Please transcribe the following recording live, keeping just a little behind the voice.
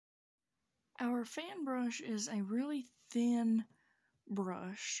Our fan brush is a really thin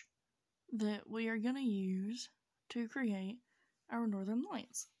brush that we are going to use to create our northern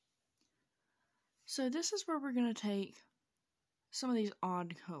lights. So this is where we're going to take some of these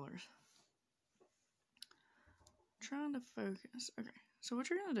odd colors. Trying to focus. Okay, so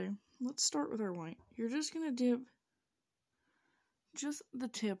what you're going to do, let's start with our white. You're just going to dip just the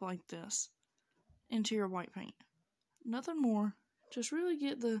tip like this into your white paint. Nothing more. Just really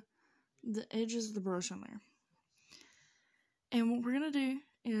get the edges of the brush in there. And what we're going to do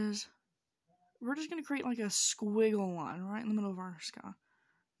is we're just going to create like a squiggle line right in the middle of our sky.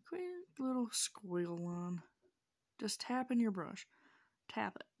 Quick little squiggle line. Just tap in your brush.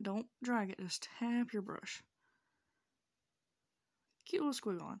 Tap it. Don't drag it. Just tap your brush. Cute little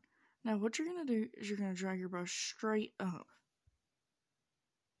squiggle line. Now what you're going to do is you're going to drag your brush straight up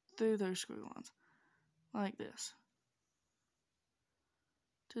through those squiggle lines. Like this.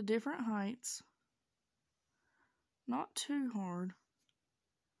 To different heights. Not too hard.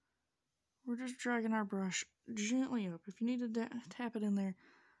 We're just dragging our brush gently up. If you need to tap it in there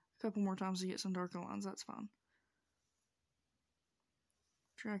a couple more times to get some darker lines, that's fine.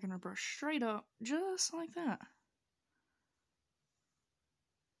 Dragging our brush straight up, just like that.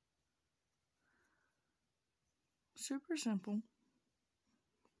 Super simple.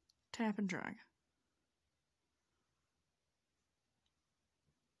 Tap and drag.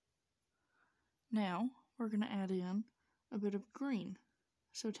 Now, we're going to add in a bit of green.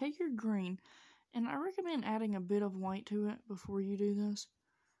 So take your green, and I recommend adding a bit of white to it before you do this.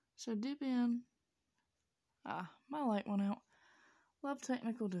 So dip in. My light went out. Love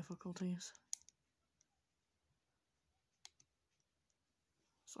technical difficulties.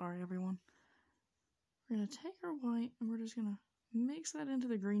 Sorry, everyone. We're going to take our white, and we're just going to mix that into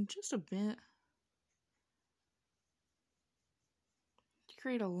the green just a bit. To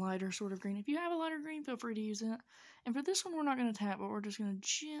create a lighter sort of green. If you have a lighter green, feel free to use it. And for this one, we're not going to tap, but we're just going to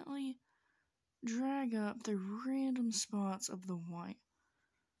gently drag up the random spots of the white.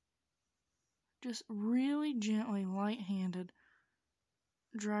 Just really gently, light-handed,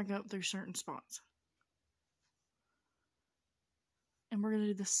 drag up through certain spots. And we're going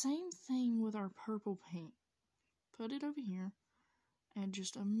to do the same thing with our purple paint. Put it over here. Add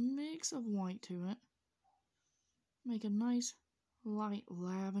just a mix of white to it. Make a nice light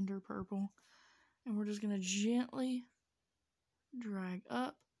lavender purple. And we're just going to gently drag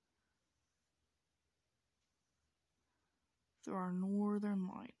up through our northern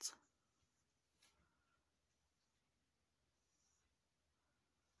lights.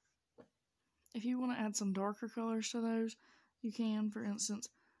 If you want to add some darker colors to those, you can. For instance,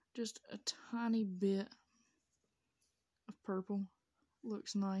 just a tiny bit of purple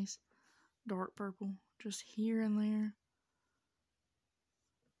looks nice. Dark purple, just here and there.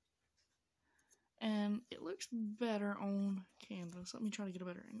 And it looks better on canvas. Let me try to get a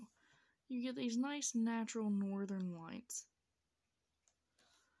better angle. You get these nice natural northern lights.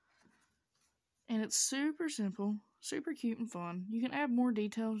 And it's super simple, super cute and fun. You can add more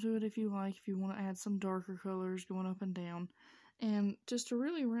detail to it if you like, if you want to add some darker colors going up and down. And just to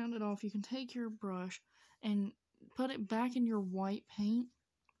really round it off, you can take your brush and put it back in your white paint,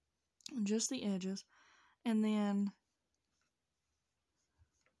 just the edges, and then,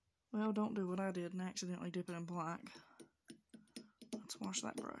 well, don't do what I did and accidentally dip it in black. Let's wash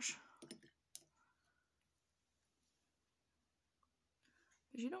that brush.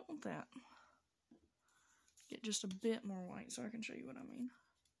 Because you don't want that. Get just a bit more white so I can show you what I mean.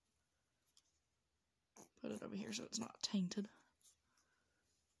 Put it over here so it's not tainted.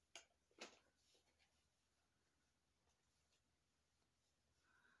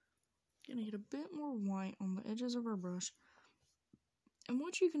 Gonna get a bit more white on the edges of our brush. And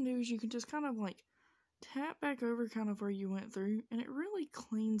what you can do is you can just kind of like tap back over kind of where you went through, and it really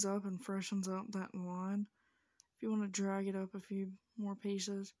cleans up and freshens up that line. If you want to drag it up a few more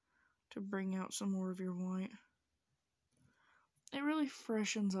pieces to bring out some more of your white. It really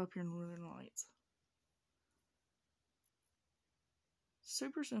freshens up your northern lights.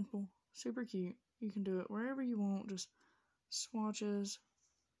 Super simple, super cute. You can do it wherever you want, just swatches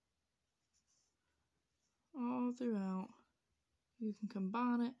all throughout. You can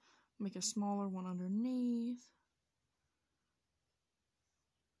combine it, make a smaller one underneath.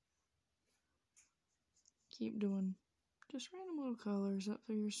 Keep doing just random little colors up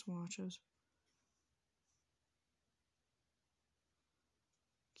through your swatches.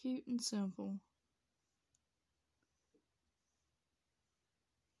 Cute and simple.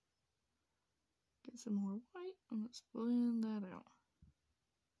 Get some more white and let's blend that out.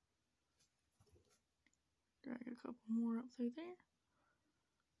 Drag a couple more up through there.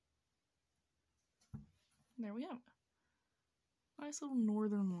 There we have it. Nice little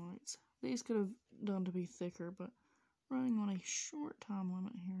northern lights. These could have done to be thicker, but running on a short time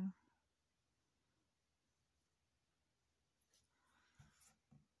limit here.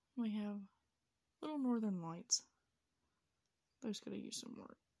 We have little northern lights. Those could have used some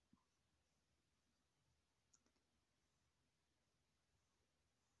work.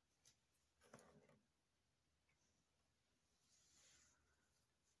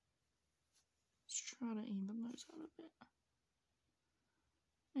 Let's try to even those out a bit.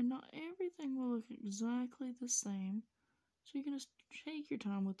 And not everything will look exactly the same. So you can just take your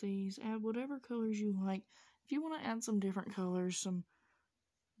time with these, add whatever colors you like. If you want to add some different colors, some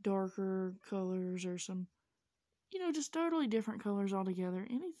darker colors, or some, just totally different colors altogether,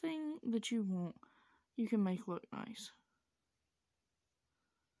 anything that you want, you can make look nice.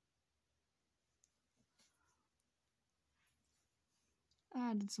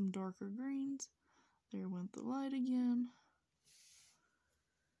 I added some darker greens. There went the light again.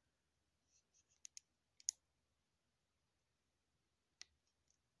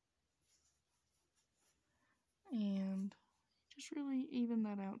 And just really even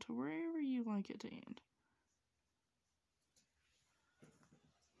that out to wherever you like it to end.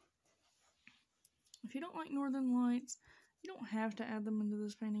 If you don't like northern lights, you don't have to add them into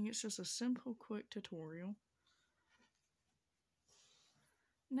this painting. It's just a simple, quick tutorial.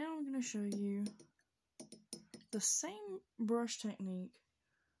 Now I'm going to show you the same brush technique,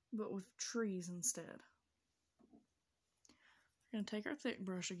 but with trees instead. We're going to take our thick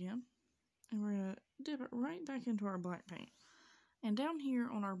brush again, and we're going to dip it right back into our black paint. And down here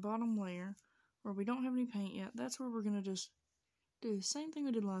on our bottom layer, where we don't have any paint yet, that's where we're going to just do the same thing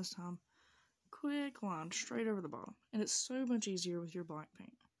we did last time. Quick line straight over the bottom. And it's so much easier with your black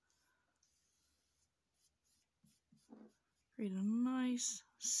paint. Create a nice,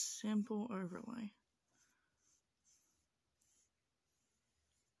 simple overlay.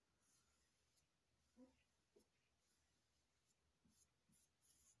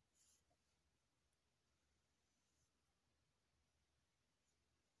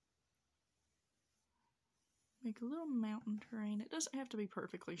 Make a little mountain terrain. It doesn't have to be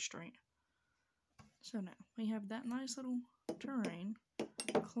perfectly straight. So now we have that nice little terrain.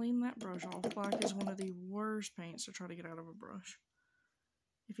 Clean that brush off. Black is one of the worst paints to try to get out of a brush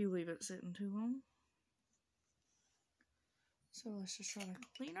if you leave it sitting too long. So let's just try to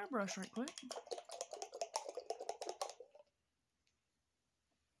clean our brush right quick.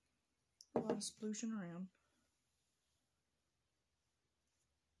 A lot of splooshin' around.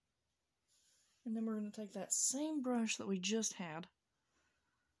 And then we're going to take that same brush that we just had,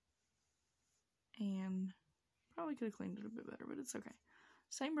 and probably could have cleaned it a bit better, but it's okay.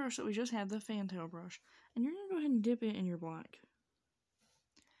 Same brush that we just had, the fantail brush, and you're going to go ahead and dip it in your black.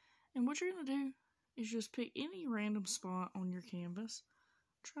 And what you're going to do is just pick any random spot on your canvas.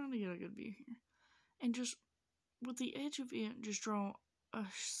 I'm trying to get a good view here. And just, with the edge of it, just draw a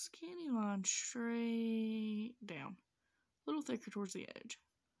skinny line straight down. A little thicker towards the edge,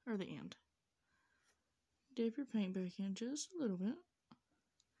 or the end. Dip your paint back in just a little bit.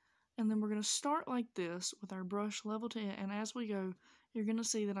 And then we're going to start like this with our brush level to it. And as we go, you're going to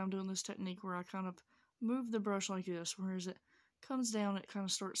see that I'm doing this technique where I kind of move the brush like this. Whereas it comes down, it kind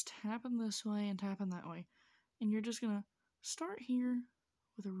of starts tapping this way and tapping that way. And you're just going to start here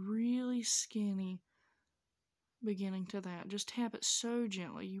with a really skinny beginning to that. Just tap it so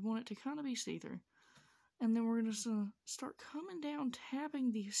gently. You want it to kind of be see-through. And then we're just going to start coming down,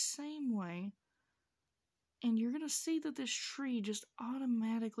 tapping the same way. And you're going to see that this tree just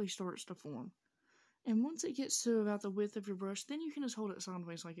automatically starts to form. And once it gets to about the width of your brush, then you can just hold it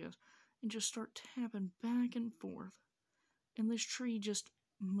sideways like this. And just start tapping back and forth. And this tree just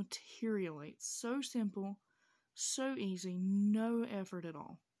materializes. So simple, so easy, no effort at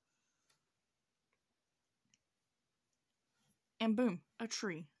all. And boom, a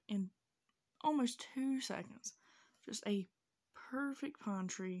tree in almost 2 seconds. Just a perfect pine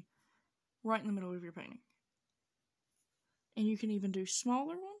tree right in the middle of your painting. And you can even do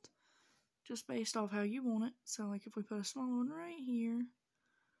smaller ones, just based off how you want it. So like if we put a small one right here,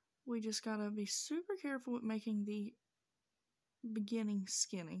 we just gotta be super careful with making the beginning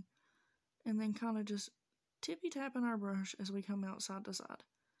skinny. And then kind of just tippy-tapping our brush as we come out side to side.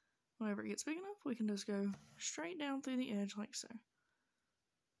 Whenever it gets big enough, we can just go straight down through the edge like so.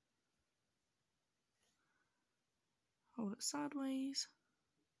 Hold it sideways.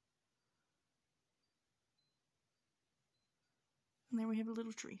 And there we have a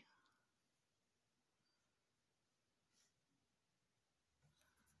little tree.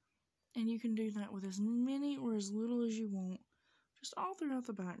 And you can do that with as many or as little as you want, just all throughout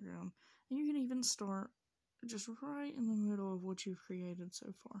the background. And you can even start just right in the middle of what you've created so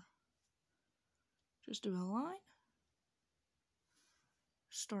far. Just do a line.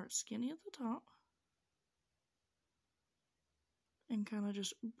 Start skinny at the top. And kind of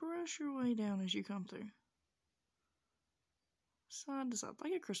just brush your way down as you come through. Side to side,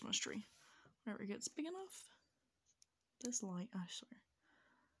 like a Christmas tree. Whenever it gets big enough. This light, I swear.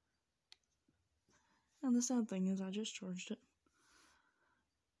 And the sad thing is I just charged it.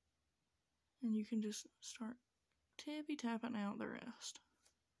 And you can just start tippy-tapping out the rest.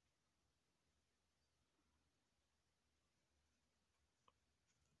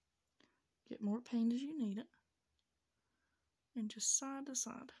 Get more paint as you need it. And just side to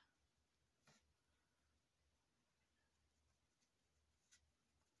side.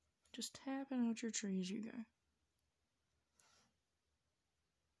 Just tapping out your tree as you go.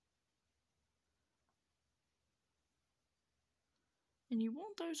 And you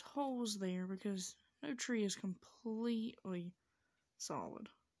want those holes there because no tree is completely solid.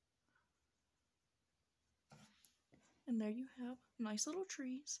 And there you have nice little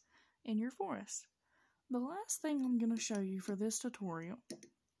trees in your forest. The last thing I'm going to show you for this tutorial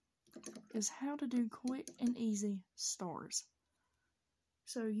is how to do quick and easy stars.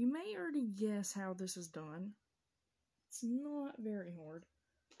 So you may already guess how this is done. It's not very hard.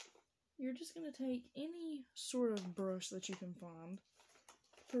 You're just going to take any sort of brush that you can find,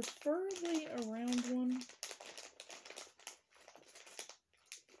 preferably a round one.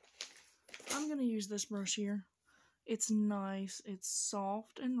 I'm going to use this brush here. It's nice, it's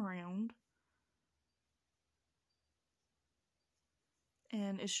soft and round.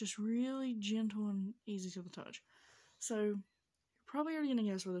 And it's just really gentle and easy to the touch. So, you're probably already going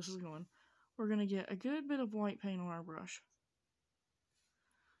to guess where this is going. We're going to get a good bit of white paint on our brush.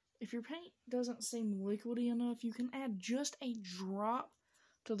 If your paint doesn't seem liquidy enough, you can add just a drop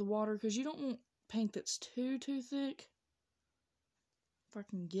to the water because you don't want paint that's too thick. If I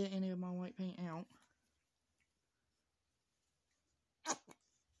can get any of my white paint out.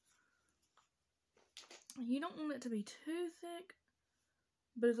 You don't want it to be too thick,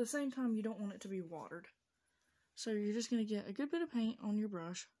 but at the same time you don't want it to be watered. So you're just going to get a good bit of paint on your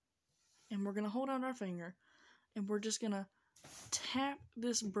brush, and we're going to hold out our finger, and we're just going to tap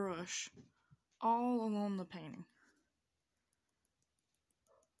this brush all along the painting.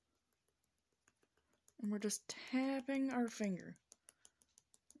 And we're just tapping our finger.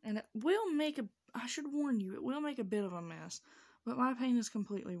 And it will make I should warn you, it will make a bit of a mess, but my paint is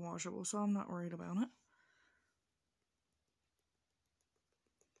completely washable, so I'm not worried about it.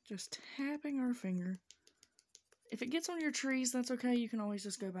 Just tapping our finger. If it gets on your trees, that's okay. You can always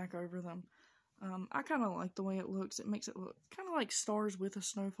just go back over them. I kind of like the way it looks. It makes it look kind of like stars with a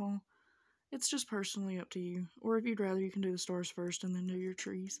snowfall. It's just personally up to you. Or if you'd rather, you can do the stars first and then do your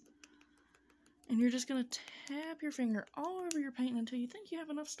trees. And you're just going to tap your finger all over your paint until you think you have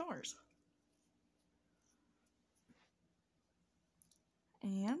enough stars.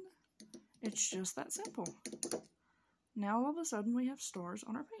 And it's just that simple. Now all of a sudden we have stars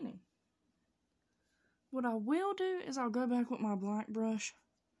on our painting. What I will do is I'll go back with my black brush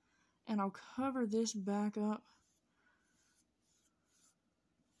and I'll cover this back up.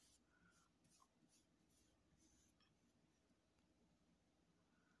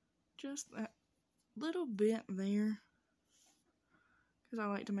 Just that little bit there. Because I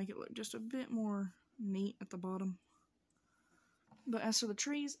like to make it look just a bit more neat at the bottom. But as for the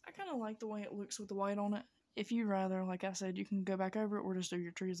trees, I kind of like the way it looks with the white on it. If you'd rather, like I said, you can go back over it or just do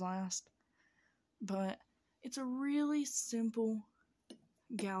your trees last. But it's a really simple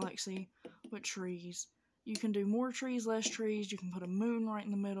galaxy with trees. You can do more trees, less trees. You can put a moon right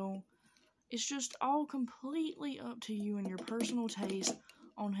in the middle. It's just all completely up to you and your personal taste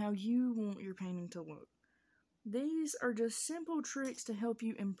on how you want your painting to look. These are just simple tricks to help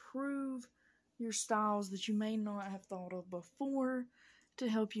you improve your styles that you may not have thought of before, to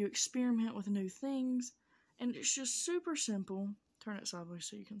help you experiment with new things. And it's just super simple. Turn it sideways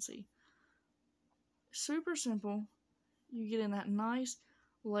so you can see. Super simple. You get in that nice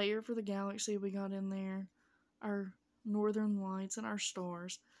layer for the galaxy we got in there. Our northern lights and our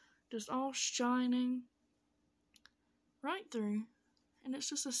stars. Just all shining right through. And it's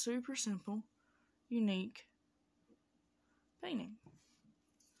just a super simple, unique painting.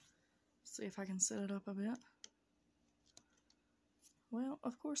 Let's see if I can set it up a bit. Well,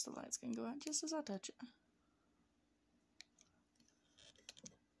 of course the lights can go out just as I touch it.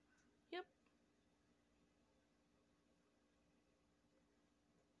 Yep.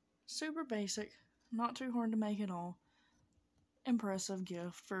 Super basic, not too hard to make at all. Impressive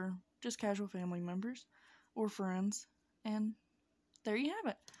gift for just casual family members or friends. And there you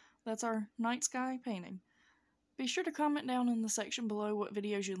have it. That's our night sky painting. Be sure to comment down in the section below what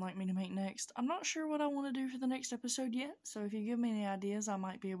videos you'd like me to make next. I'm not sure what I want to do for the next episode yet, so if you give me any ideas, I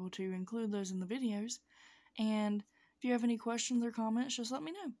might be able to include those in the videos. And if you have any questions or comments, just let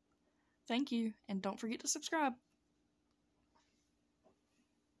me know. Thank you, and don't forget to subscribe.